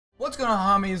What's going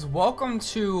on, homies? Welcome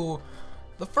to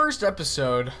the first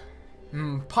episode,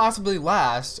 possibly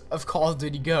last, of Call of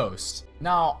Duty Ghost.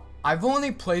 Now, I've only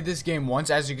played this game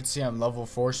once. As you can see, I'm level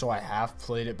 4, so I have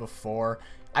played it before.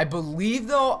 I believe,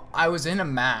 though, I was in a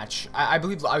match. I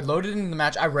believe I loaded into the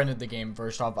match. I rented the game,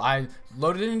 first off. I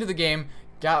loaded into the game,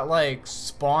 got, like,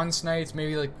 spawn sniped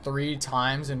maybe, like, 3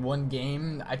 times in one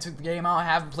game. I took the game out. I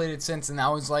haven't played it since, and that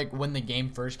was, like, when the game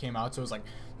first came out, so it was, like,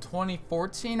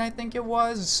 2014, I think it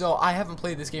was. So I haven't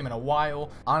played this game in a while.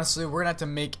 Honestly, we're gonna have to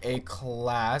make a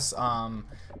class.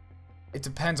 It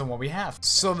depends on what we have.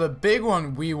 So the big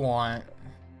one we want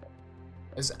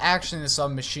is actually the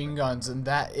submachine guns, and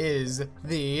that is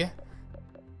the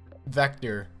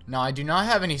Vector. Now, I do not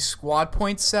have any squad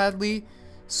points, sadly,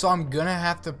 so I'm gonna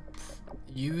have to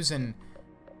use an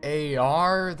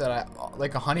AR that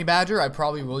like a honey badger. I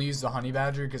probably will use the honey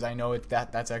badger because I know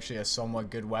that's actually a somewhat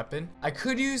good weapon. I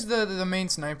could use the main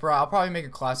sniper. I'll probably make a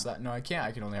class that. No, I can't.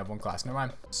 I can only have one class. Never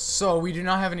mind. So we do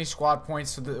not have any squad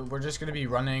points, so we're just gonna be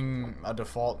running a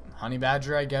default honey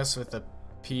badger, I guess, with a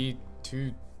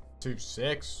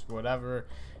P226, whatever.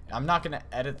 I'm not gonna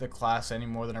edit the class any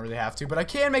more than I really have to, but I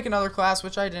can make another class,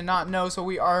 which I did not know. So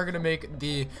we are gonna make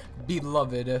the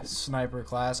beloved sniper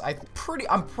class.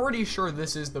 I'm pretty sure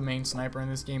this is the main sniper in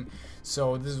this game,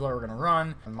 so this is what we're gonna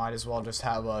run. I might as well just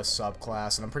have a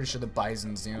subclass, and I'm pretty sure the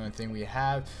Bison's the only thing we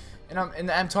have. And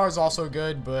the MTAR is also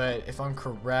good, but if I'm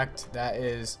correct,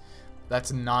 that's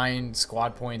 9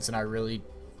 squad points, and I'm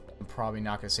probably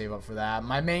not gonna save up for that.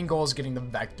 My main goal is getting the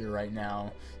Vector right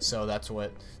now, so that's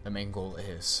what the main goal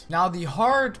is. Now, the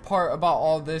hard part about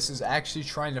all this is actually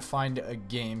trying to find a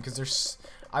game, because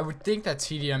I would think that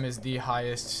TDM is the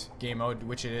highest game mode,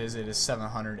 which it is. It is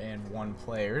 701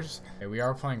 players. Okay, we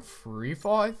are playing free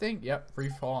fall, I think. Yep, free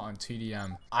fall on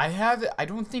TDM. I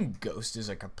don't think Ghost is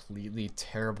a completely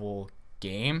terrible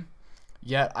game,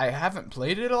 yet I haven't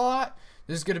played it a lot.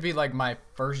 This is gonna be like my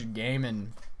first game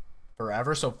in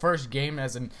forever, so first game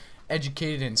as an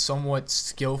educated and somewhat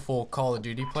skillful Call of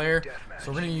Duty player.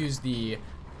 So we're gonna use the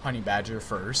honey badger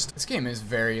first. This game is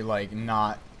very, like,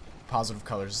 not positive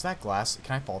colors. Is that glass?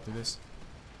 Can I fall through this?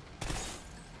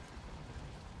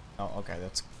 Oh, okay,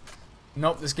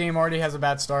 nope, this game already has a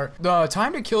bad start. The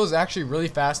time to kill is actually really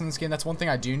fast in this game. That's one thing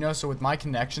I do know, so with my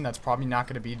connection, that's probably not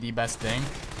gonna be the best thing.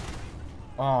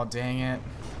 Oh, dang it.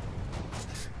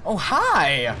 Oh,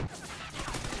 hi!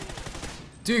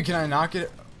 Dude, can I not get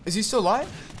it? Is he still alive?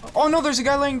 Oh no, there's a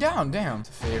guy laying down. Damn. It's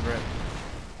a favorite.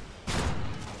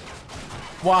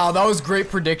 Wow, that was great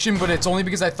prediction, but it's only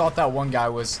because I thought that one guy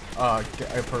was a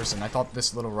person. I thought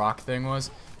this little rock thing was,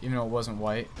 even though it wasn't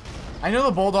white. I know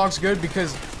the Bulldog's good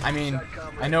because, I mean,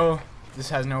 I know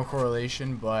this has no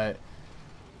correlation, but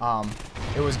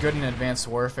it was good in Advanced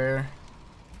Warfare.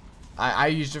 I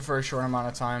used it for a short amount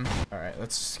of time. Alright,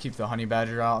 let's keep the honey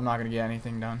badger out. I'm not gonna get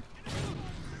anything done.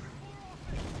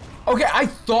 Okay, I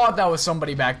thought that was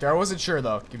somebody back there. I wasn't sure,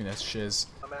 though. Give me this shiz.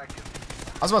 I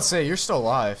was about to say, you're still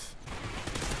alive.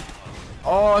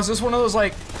 Oh, is this one of those,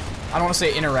 like, I don't want to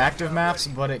say interactive maps,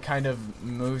 but it kind of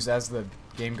moves as the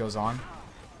game goes on?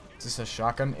 Is this a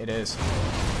shotgun? It is.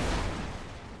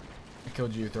 I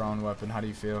killed you throwing weapon. How do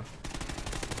you feel?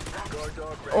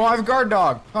 Oh, I have a guard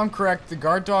dog. If I'm correct, the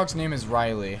guard dog's name is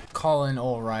Riley. Colin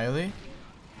O'Reilly.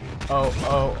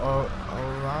 O'Reilly.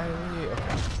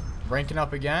 Okay. Ranking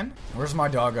up again. Where's my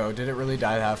doggo? Did it really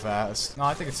die that fast? No,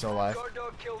 I think it's still alive. Guard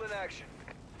dog killed in action.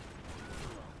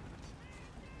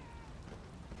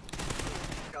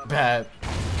 Bet.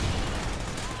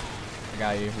 I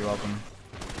got you. You're welcome.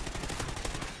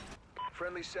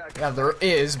 Friendly sack. Yeah, there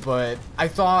is, but I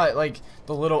thought, like,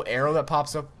 the little arrow that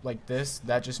pops up like this,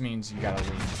 that just means you gotta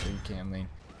lean, so you can't lean.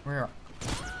 Where?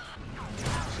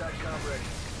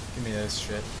 Give me this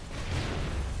shit.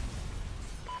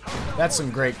 That's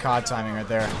some great COD timing right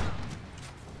there.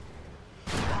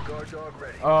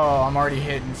 Oh, I'm already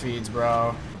hitting feeds,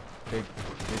 bro. Big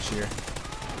cheer.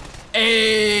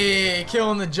 Hey,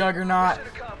 killing the Juggernaut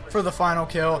for the final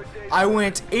kill. I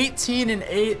went 18 and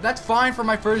 8. That's fine for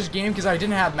my first game because I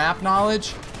didn't have map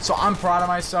knowledge. So I'm proud of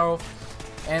myself.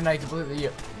 And I completely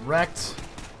wrecked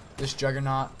this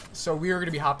Juggernaut. So we are going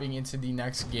to be hopping into the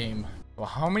next game. Well,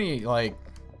 how many, like,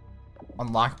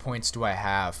 unlock points do I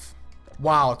have?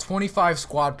 Wow, 25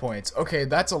 squad points. Okay,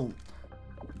 that's a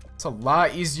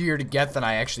lot easier to get than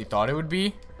I actually thought it would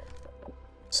be.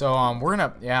 So we're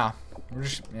gonna, yeah,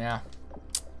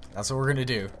 that's what we're gonna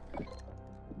do.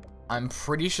 I'm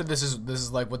pretty sure this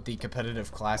is like what the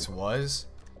competitive class was.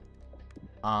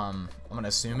 I'm gonna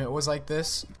assume it was like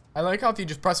this. I like how if you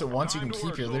just press it once, you can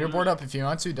keep your leaderboard up if you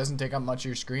want to. It doesn't take up much of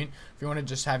your screen. If you want to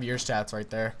just have your stats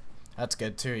right there, that's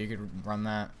good too. You could run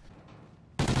that.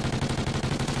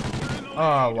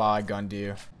 Oh, wow, I gunned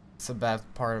you. That's the bad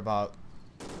part about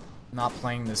not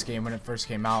playing this game when it first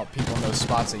came out. People know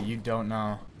spots that you don't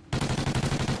know.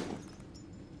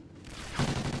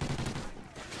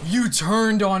 You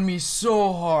turned on me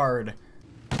so hard.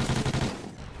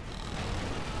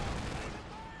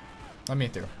 Let me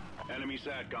through. Enemy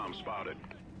SATCOM spotted.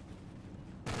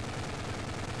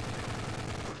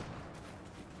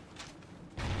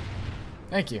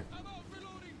 Thank you.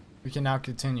 We can now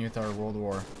continue with our World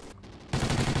War.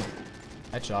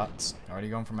 Headshots. Already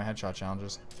going for my headshot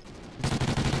challenges.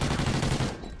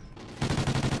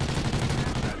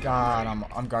 God,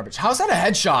 I'm garbage. How's that a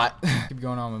headshot? Keep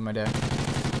going on with my day.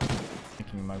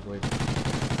 Thinking my blade.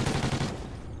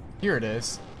 Here it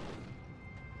is.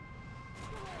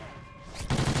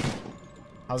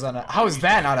 How is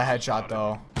that not a headshot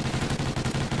though?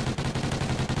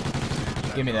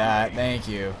 Give me that. Thank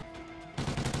you.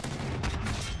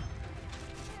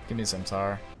 Give me some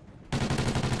tar.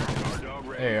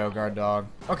 There you go, guard dog.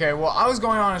 Okay, well, I was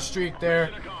going on a streak there.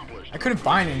 I couldn't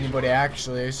find anybody,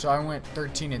 actually, so I went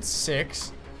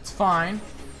 13-6. It's fine.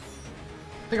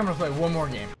 I think I'm gonna play one more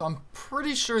game. I'm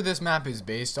pretty sure this map is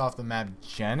based off the map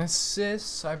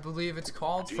Genesis, I believe it's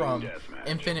called, from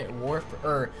Infinite Warfare.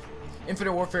 Or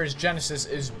Infinite Warfare's Genesis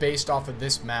is based off of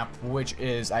this map, which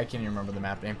is, I can't even remember the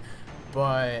map name,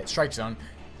 but Strike Zone.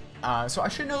 So I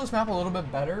should know this map a little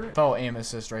bit better. Oh, aim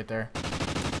assist right there.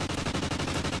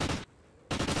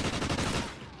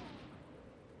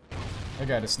 I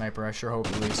got a sniper, I sure hope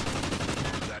at least.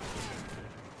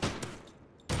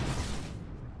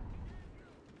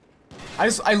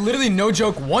 I literally, no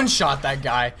joke, one-shot that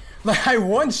guy. Like, I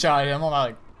one-shot him, I'm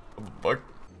like, fuck.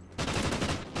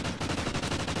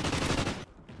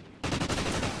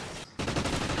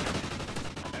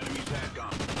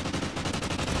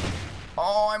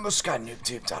 Oh, I almost got noob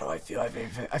tubed. How do I feel?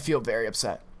 I feel very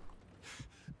upset.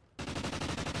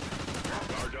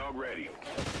 Guard dog ready.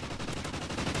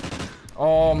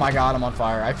 Oh my god, I'm on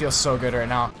fire. I feel so good right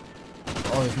now.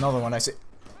 Oh, there's another one I see.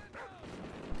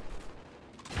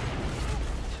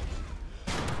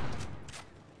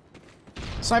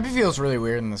 Sniping feels really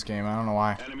weird in this game. I don't know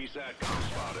why. Enemy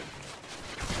SATCOM spotted.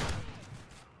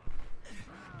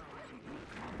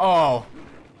 Oh.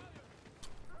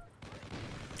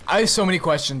 I have so many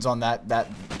questions on that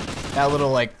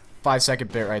little like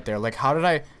 5-second bit right there. Like how did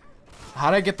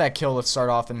I get that kill to start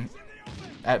off, and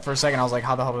for a second I was like,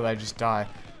 how the hell did I just die?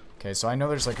 Okay, so I know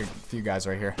there's like a few guys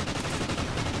right here.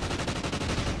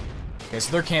 Okay,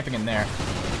 so they're camping in there.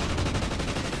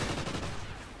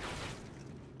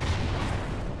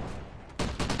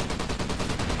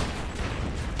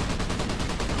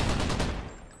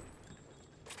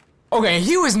 Okay,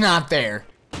 he was not there.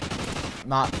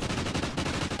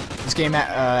 This game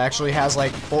actually has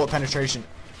like bullet penetration.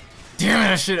 Damn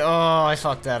it, I should. Oh, I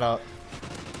fucked that up.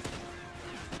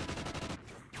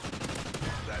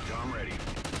 SATCOM ready.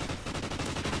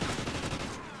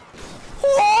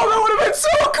 Oh, that would have been so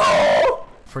cool!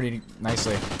 Pretty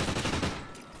nicely.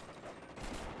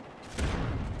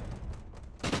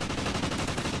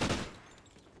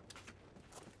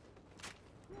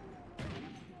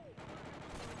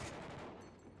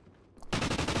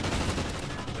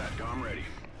 SATCOM ready.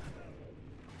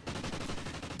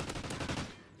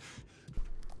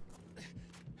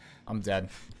 I'm dead.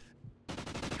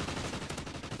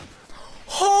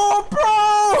 Oh,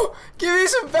 bro! Give me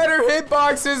some better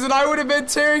hitboxes and I would have been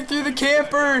tearing through the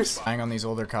campers. Hang on these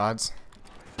older CODs.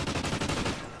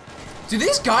 Do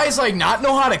these guys like not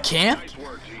know how to camp? Nice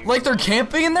work, team. Like they're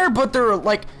camping in there, but they're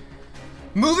like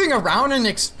moving around and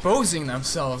exposing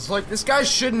themselves. Like this guy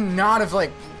should not have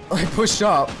like pushed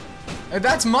up. Like,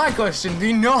 that's my question. Do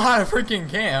you know how to freaking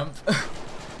camp?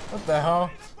 What the hell?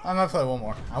 I might play one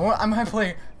more. I might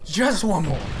play just one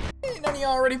more. None of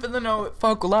y'all ready for the note?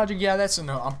 Focal logic, yeah, that's a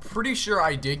note. I'm pretty sure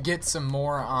I did get some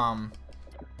more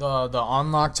the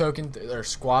unlock token or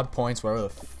squad points, whatever the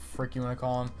frick you want to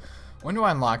call them. When do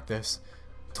I unlock this?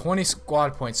 20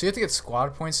 squad points. So you have to get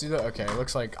squad points to do that. Okay, it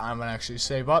looks like I'm gonna actually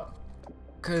save up,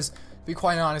 because to be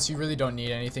quite honest, you really don't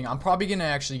need anything. I'm probably gonna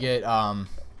actually get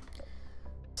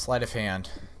sleight of hand.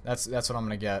 That's what I'm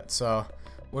gonna get. So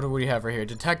what do we have right here?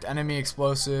 Detect enemy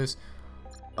explosives.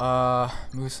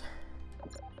 Moose.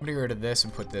 I'm gonna get rid of this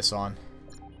and put this on,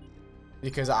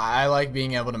 because I like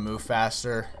being able to move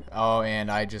faster. Oh, and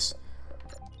I just,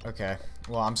 okay,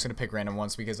 well, I'm just gonna pick random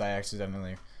ones because I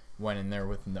accidentally went in there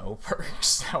with no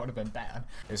perks. That would have been bad.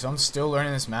 Okay, so I'm still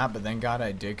learning this map, but thank God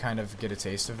I did kind of get a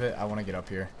taste of it. I want to get up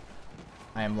here.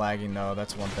 I am lagging though,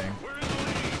 that's one thing.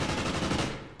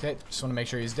 Okay, just want to make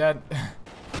sure he's dead.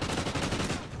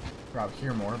 We're out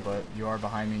here more, but you are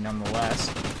behind me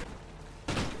nonetheless.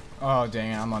 Oh,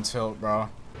 dang it. I'm on tilt, bro.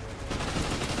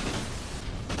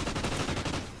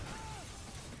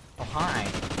 Oh, hi.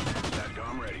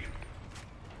 SATCOM ready.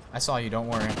 I saw you. Don't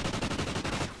worry.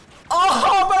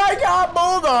 Oh, but I got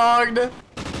bulldogged.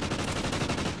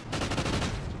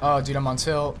 Oh, dude, I'm on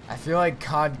tilt. I feel like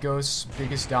COD Ghost's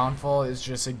biggest downfall is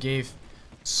just it gave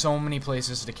so many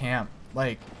places to camp.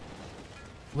 Like,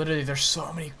 literally, there's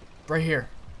so many. Right here.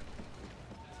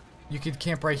 You could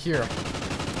camp right here.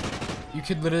 You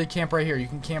could literally camp right here. You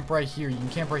can camp right here. You can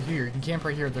camp right here. You can camp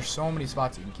right here. There's so many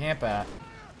spots you can camp at.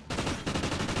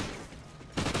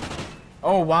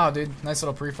 Oh, wow, dude. Nice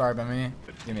little pre-fire by me.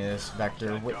 Give me this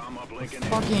vector. What,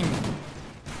 fucking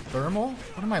thermal?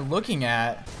 What am I looking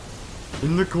at?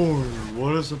 In the corner,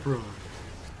 what a surprise.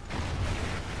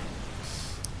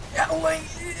 Yeah, like,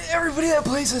 everybody that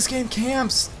plays this game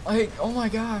camps. Like, oh my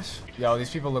gosh. Yo, these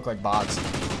people look like bots.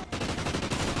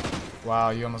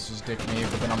 Wow, you almost just dicked me,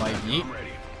 but then I'm like, yeet.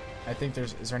 I think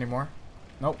is there any more?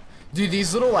 Nope. Dude,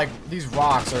 these little, like, these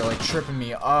rocks are, like, tripping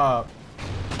me up.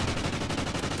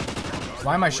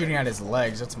 Why am I shooting at his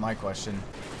legs? That's my question.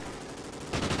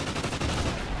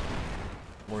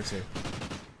 War 2.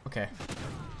 Okay.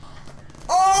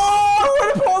 Oh, I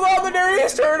would have pulled on the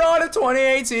dirtiest turn on in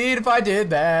 2018 if I did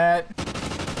that.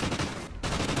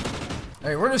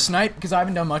 Alright, we're gonna snipe because I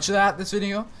haven't done much of that this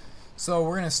video. So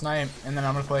we're gonna snipe and then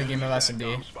I'm gonna play a game of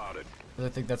S&D. Because I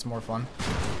think that's more fun.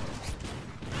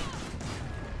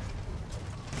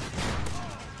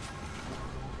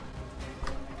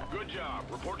 Good job.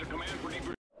 Report to command for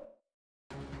debrief.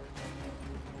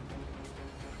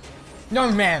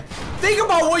 Young man, think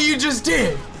about what you just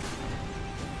did.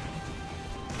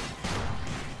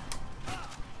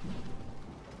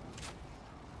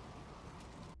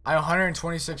 I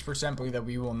 126% believe that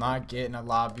we will not get in a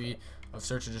lobby of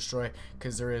Search and Destroy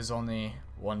because there is only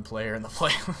one player in the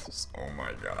playlist. Oh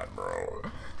my god, bro.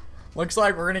 Looks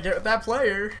like we're gonna get with that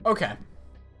player. Okay.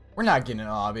 We're not getting in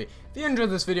a lobby. If you enjoyed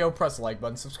this video, press the like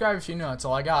button. Subscribe if you know. That's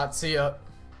all I got. See ya.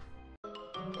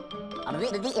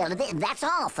 That's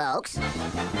all, folks.